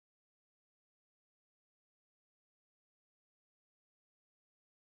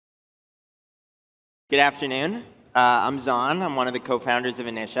Good afternoon. I'm Zahn. I'm one of the co-founders of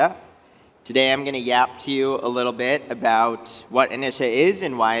Initia. Today I'm going to yap to you a little bit about what Initia is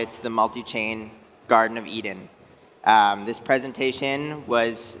and why it's the multi-chain Garden of Eden. This presentation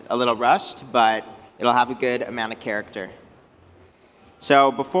was a little rushed, but it'll have a good amount of character.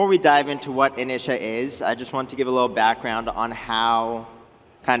 So before we dive into what Initia is, I just want to give a little background on how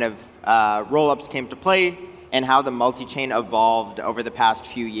kind of rollups came to play and how the multi-chain evolved over the past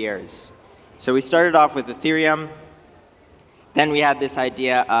few years. So we started off with Ethereum. Then we had this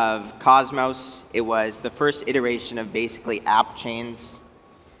idea of Cosmos. It was the first iteration of basically app chains.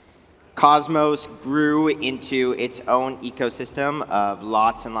 Cosmos grew into its own ecosystem of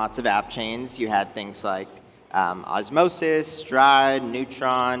lots and lots of app chains. You had things like Osmosis, Stride,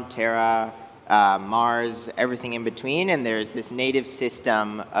 Neutron, Terra, Mars, everything in between. And there's this native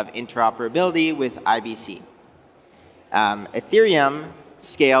system of interoperability with IBC. Ethereum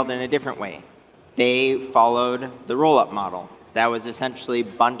scaled in a different way. They followed the rollup model. That was essentially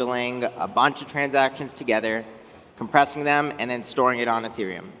bundling a bunch of transactions together, compressing them, and then storing it on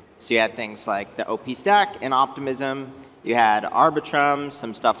Ethereum. So you had things like the OP Stack and Optimism. You had Arbitrum,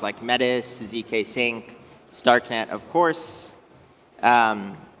 some stuff like Metis, ZK Sync, Starknet, of course.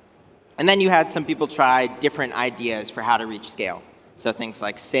 And then you had some people try different ideas for how to reach scale. So things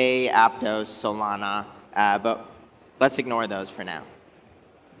like Sei, Aptos, Solana, but let's ignore those for now.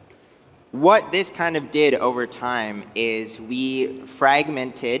 What this kind of did over time is we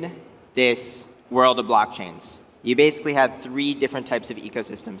fragmented this world of blockchains. You basically had three different types of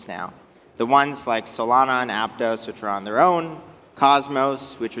ecosystems now. The ones like Solana and Aptos, which are on their own,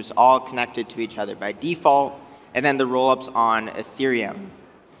 Cosmos, which was all connected to each other by default, and then the rollups on Ethereum.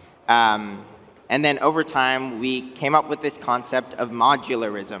 And then over time, we came up with this concept of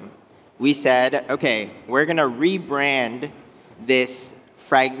modularism. We said, OK, we're going to rebrand this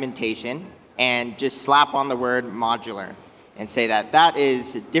fragmentation and just slap on the word modular and say that that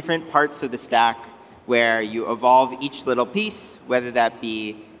is different parts of the stack where you evolve each little piece, whether that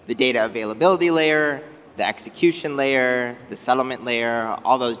be the data availability layer, the execution layer, the settlement layer,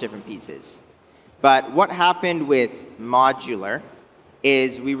 all those different pieces. But what happened with modular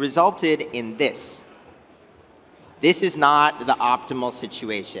is we resulted in this. This is not the optimal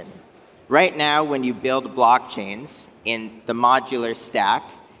situation. Right now, when you build blockchains in the modular stack,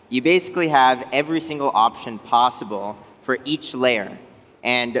 you basically have every single option possible for each layer.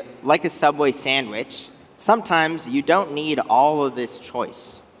 And like a Subway sandwich, sometimes you don't need all of this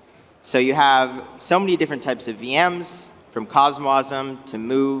choice. So you have so many different types of VMs, from Cosmosm to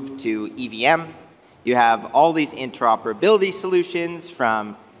Move to EVM. You have all these interoperability solutions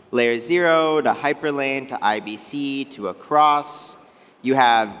from Layer 0 to Hyperlane to IBC to Across. You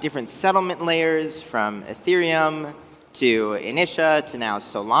have different settlement layers from Ethereum to Initia to now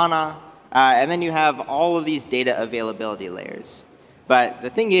Solana. And then you have all of these data availability layers. But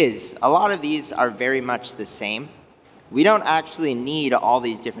the thing is, a lot of these are very much the same. We don't actually need all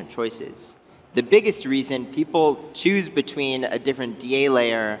these different choices. The biggest reason people choose between a different DA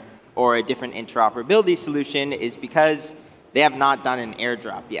layer or a different interoperability solution is because they have not done an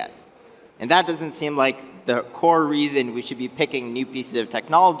airdrop yet. And that doesn't seem like the core reason we should be picking new pieces of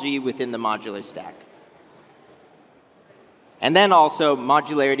technology within the modular stack. And then also,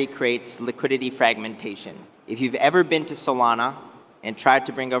 modularity creates liquidity fragmentation. If you've ever been to Solana and tried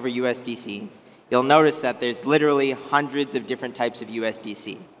to bring over USDC, you'll notice that there's literally hundreds of different types of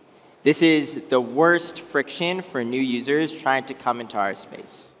USDC. This is the worst friction for new users trying to come into our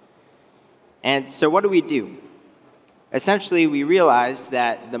space. And so what do? Essentially, we realized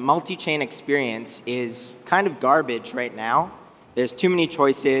that the multi-chain experience is kind of garbage right now. There's too many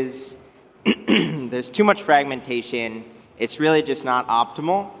choices. There's too much fragmentation. It's really just not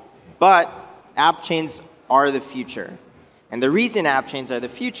optimal. But app chains are the future. And the reason app chains are the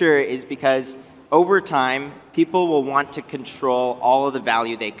future is because over time, people will want to control all of the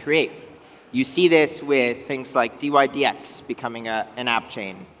value they create. You see this with things like DYDX becoming an app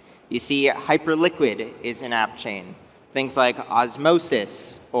chain. You see Hyperliquid is an app chain. Things like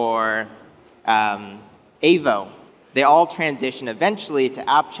Osmosis or Avo, they all transition eventually to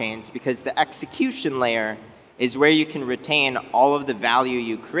app chains because the execution layer is where you can retain all of the value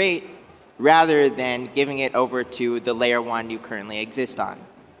you create rather than giving it over to the layer 1 you currently exist on.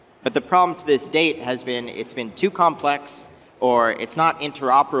 But the problem to this date has been it's been too complex or it's not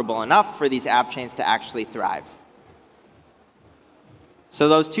interoperable enough for these app chains to actually thrive. So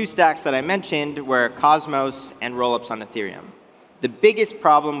those two stacks that I mentioned were Cosmos and rollups on Ethereum. The biggest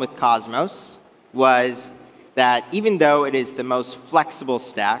problem with Cosmos was that even though it is the most flexible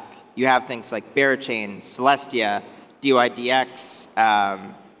stack, you have things like Berachain, Celestia, DYDX,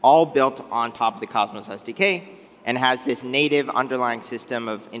 all built on top of the Cosmos SDK, and has this native underlying system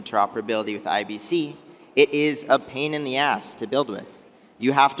of interoperability with IBC, it is a pain in the ass to build with.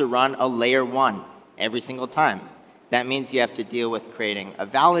 You have to run a layer 1 every single time. That means you have to deal with creating a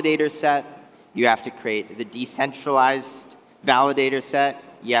validator set. You have to create the decentralized validator set.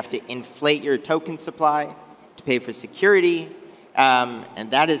 You have to inflate your token supply to pay for security. And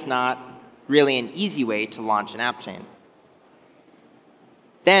that is not really an easy way to launch an app chain.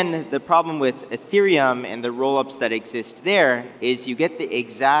 Then the problem with Ethereum and the rollups that exist there is you get the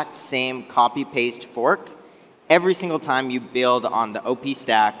exact same copy-paste fork every single time you build on the OP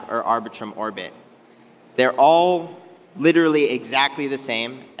stack or Arbitrum Orbit. They're all literally exactly the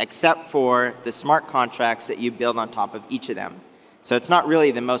same, except for the smart contracts that you build on top of each of them. So it's not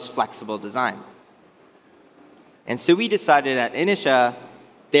really the most flexible design. And so we decided at Initia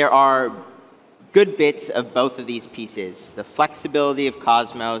there are good bits of both of these pieces, the flexibility of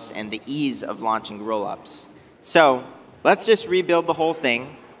Cosmos and the ease of launching rollups. So let's just rebuild the whole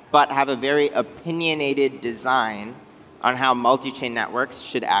thing, but have a very opinionated design on how multi-chain networks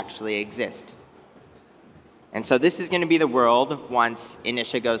should actually exist. And so this is going to be the world once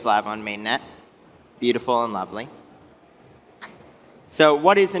Initia goes live on mainnet. Beautiful and lovely. So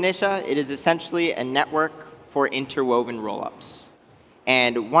what is Initia? It is essentially a network for interwoven rollups.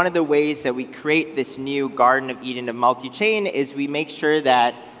 And one of the ways that we create this new Garden of Eden of multi-chain is we make sure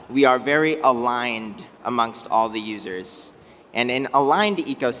that we are very aligned amongst all the users. And in aligned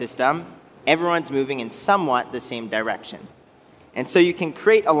ecosystem, everyone's moving in somewhat the same direction. And so you can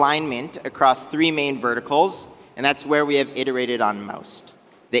create alignment across 3 main verticals, and that's where we have iterated on most.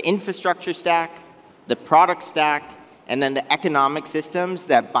 The infrastructure stack, the product stack, and then the economic systems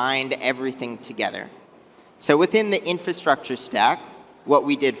that bind everything together. So within the infrastructure stack, what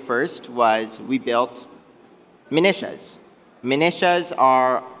we did first was we built Initias. Initias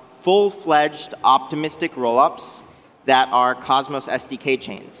are full-fledged optimistic rollups that are Cosmos SDK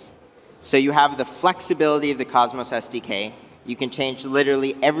chains. So you have the flexibility of the Cosmos SDK. You can change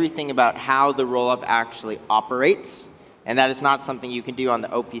literally everything about how the rollup actually operates, and that is not something you can do on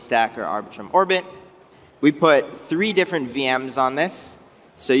the OP stack or Arbitrum Orbit. We put 3 different VMs on this,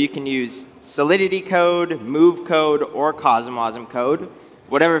 so you can use Solidity code, Move code, or Cosmosm code,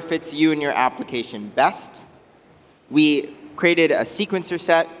 whatever fits you and your application best. We created a sequencer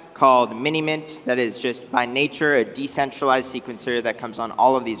set called Minimint that is just by nature a decentralized sequencer that comes on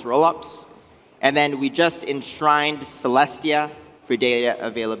all of these rollups. And then we just enshrined Celestia for data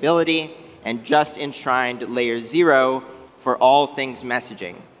availability and just enshrined layer 0 for all things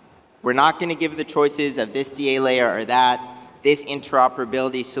messaging. We're not going to give the choices of this DA layer or that, this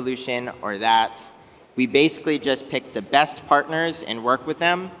interoperability solution or that. We basically just pick the best partners and work with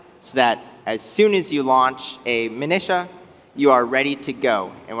them so that as soon as you launch a Initia, you are ready to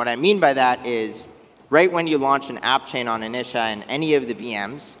go. And what I mean by that is right when you launch an app chain on Initia and any of the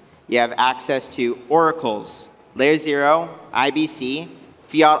VMs, you have access to oracles, layer 0, IBC,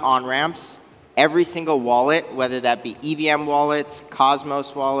 fiat on-ramps, every single wallet, whether that be EVM wallets,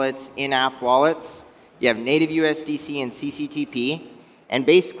 Cosmos wallets, in-app wallets. You have native USDC and CCTP, and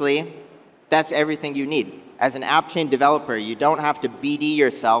basically, that's everything you need. As an app chain developer, you don't have to BD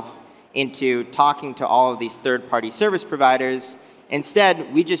yourself into talking to all of these third-party service providers.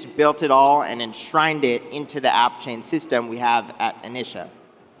 Instead, we just built it all and enshrined it into the app chain system we have at Initia.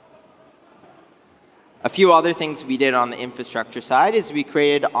 A few other things we did on the infrastructure side is we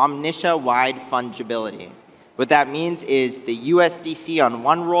created Omnitia-wide fungibility. What that means is the USDC on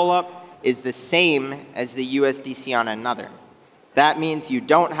one rollup is the same as the USDC on another. That means you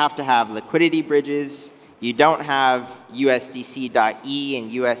don't have to have liquidity bridges. You don't have USDC.E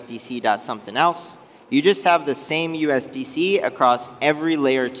and USDC.something else. You just have the same USDC across every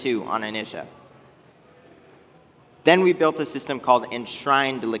layer 2 on Initia. Then we built a system called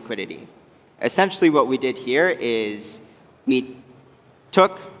enshrined liquidity. Essentially what we did here is we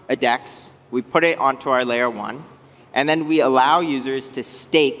took a DEX, we put it onto our layer 1, and then we allow users to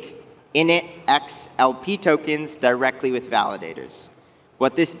stake init XLP tokens directly with validators.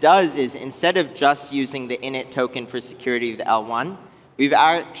 What this does is instead of just using the init token for security of the L1, we've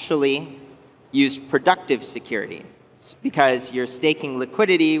actually used productive security because you're staking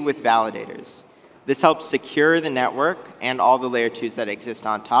liquidity with validators. This helps secure the network and all the layer 2s that exist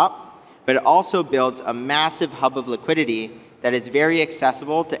on top, but it also builds a massive hub of liquidity that is very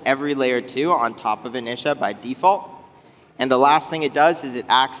accessible to every layer 2 on top of Initia by default. And the last thing it does is it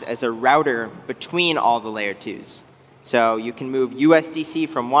acts as a router between all the layer 2s. So you can move USDC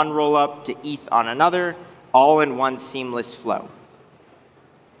from one rollup to ETH on another, all in one seamless flow.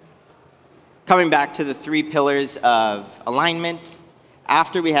 Coming back to the 3 pillars of alignment,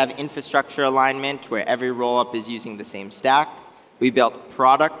 After we have infrastructure alignment, where every rollup is using the same stack, we built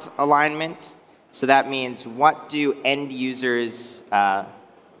product alignment. So that means, what do end users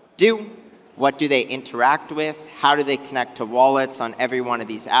do? What do they interact with? How do they connect to wallets on every one of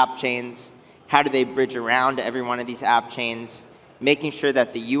these app chains? How do they bridge around every one of these app chains? Making sure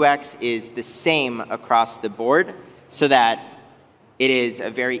that the UX is the same across the board so that it is a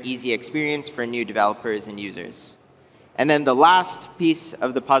very easy experience for new developers and users. And then the last piece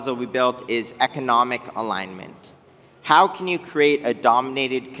of the puzzle we built is economic alignment. How can you create a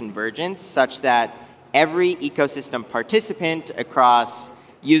dominated convergence such that every ecosystem participant across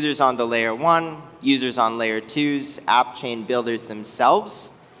users on the layer 1, users on layer 2's, app chain builders themselves,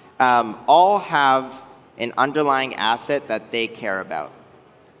 all have an underlying asset that they care about?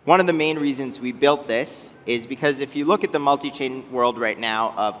 One of the main reasons we built this is because if you look at the multi-chain world right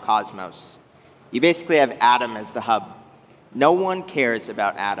now of Cosmos, you basically have Atom as the hub. No one cares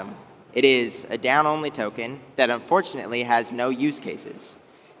about Atom. It is a down-only token that unfortunately has no use cases.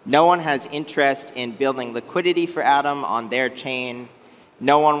 No one has interest in building liquidity for Atom on their chain.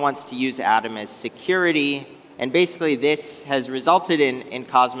 No one wants to use Atom as security. And basically, this has resulted in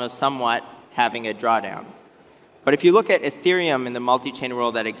Cosmos somewhat having a drawdown. But if you look at Ethereum in the multi-chain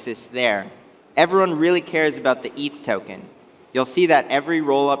world that exists there, everyone really cares about the ETH token. You'll see that every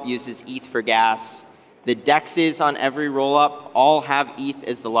rollup uses ETH for gas. The DEXs on every rollup all have ETH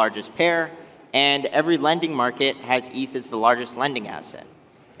as the largest pair, and every lending market has ETH as the largest lending asset.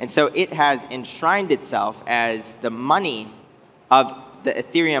 And so it has enshrined itself as the money of the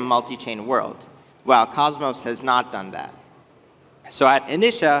Ethereum multi-chain world, while Cosmos has not done that. So at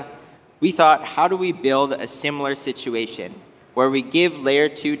Initia, we thought, how do we build a similar situation where we give layer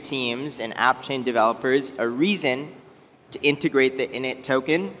 2 teams and app chain developers a reason to integrate the init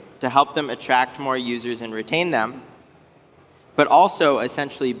token to help them attract more users and retain them, but also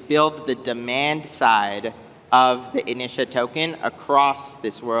essentially build the demand side of the Initia token across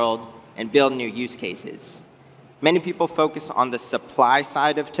this world and build new use cases. Many people focus on the supply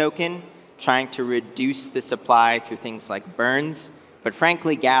side of token, trying to reduce the supply through things like burns. But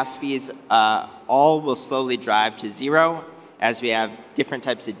frankly, gas fees all will slowly drive to zero as we have different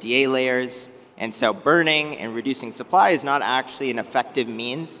types of DA layers. And so burning and reducing supply is not actually an effective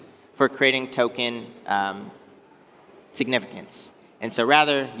means for creating token significance. And so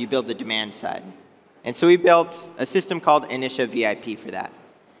rather, you build the demand side. And so we built a system called Initia VIP for that.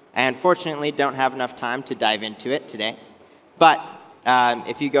 I unfortunately don't have enough time to dive into it today. But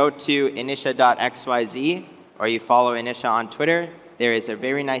if you go to initia.xyz or you follow Initia on Twitter, there is a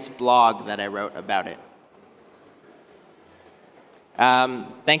very nice blog that I wrote about it.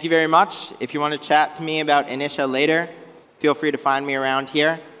 Thank you very much. If you want to chat to me about Initia later, feel free to find me around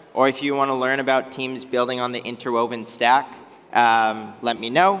here. Or if you want to learn about teams building on the interwoven stack, let me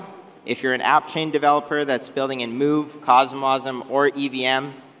know. If you're an app chain developer that's building in Move, Cosmosm, or EVM,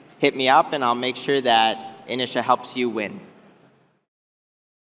 hit me up and I'll make sure that Initia helps you win.